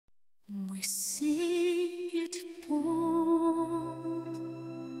We sing it bold,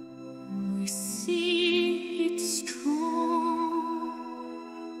 we sing it strong.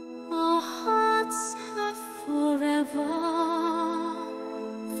 Our hearts have forever,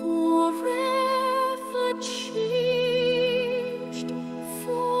 forever changed,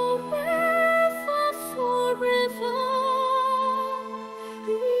 forever, forever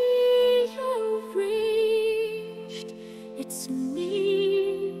rearranged. It's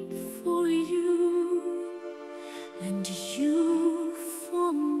me for you, and you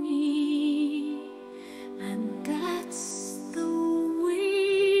for me, and that's the way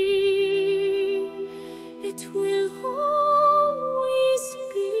it will always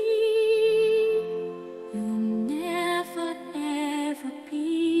be. You'll never ever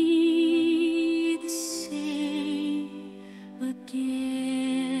be the same again.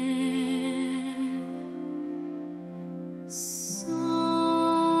 Sunshine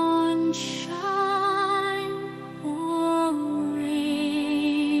or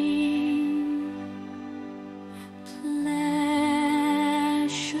rain,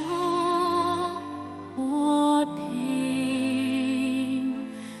 pleasure or pain.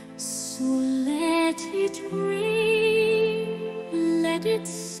 So let it rain, let it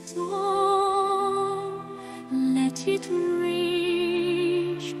storm, let it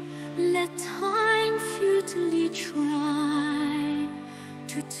rage. Let time futilely try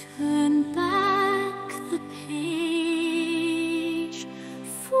to turn back the page.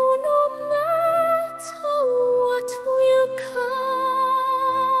 For no matter what will come,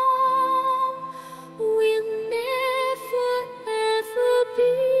 we'll never ever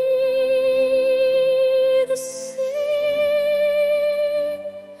be the same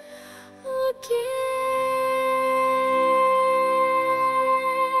again.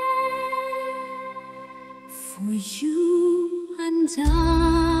 For you and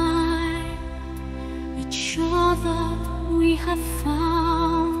I, each other we have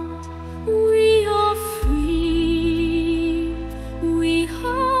found. We are free, we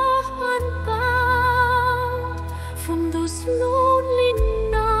are unbound from those lonely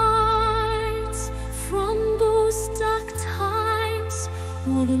nights, from those dark times,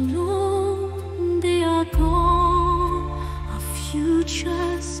 all alone.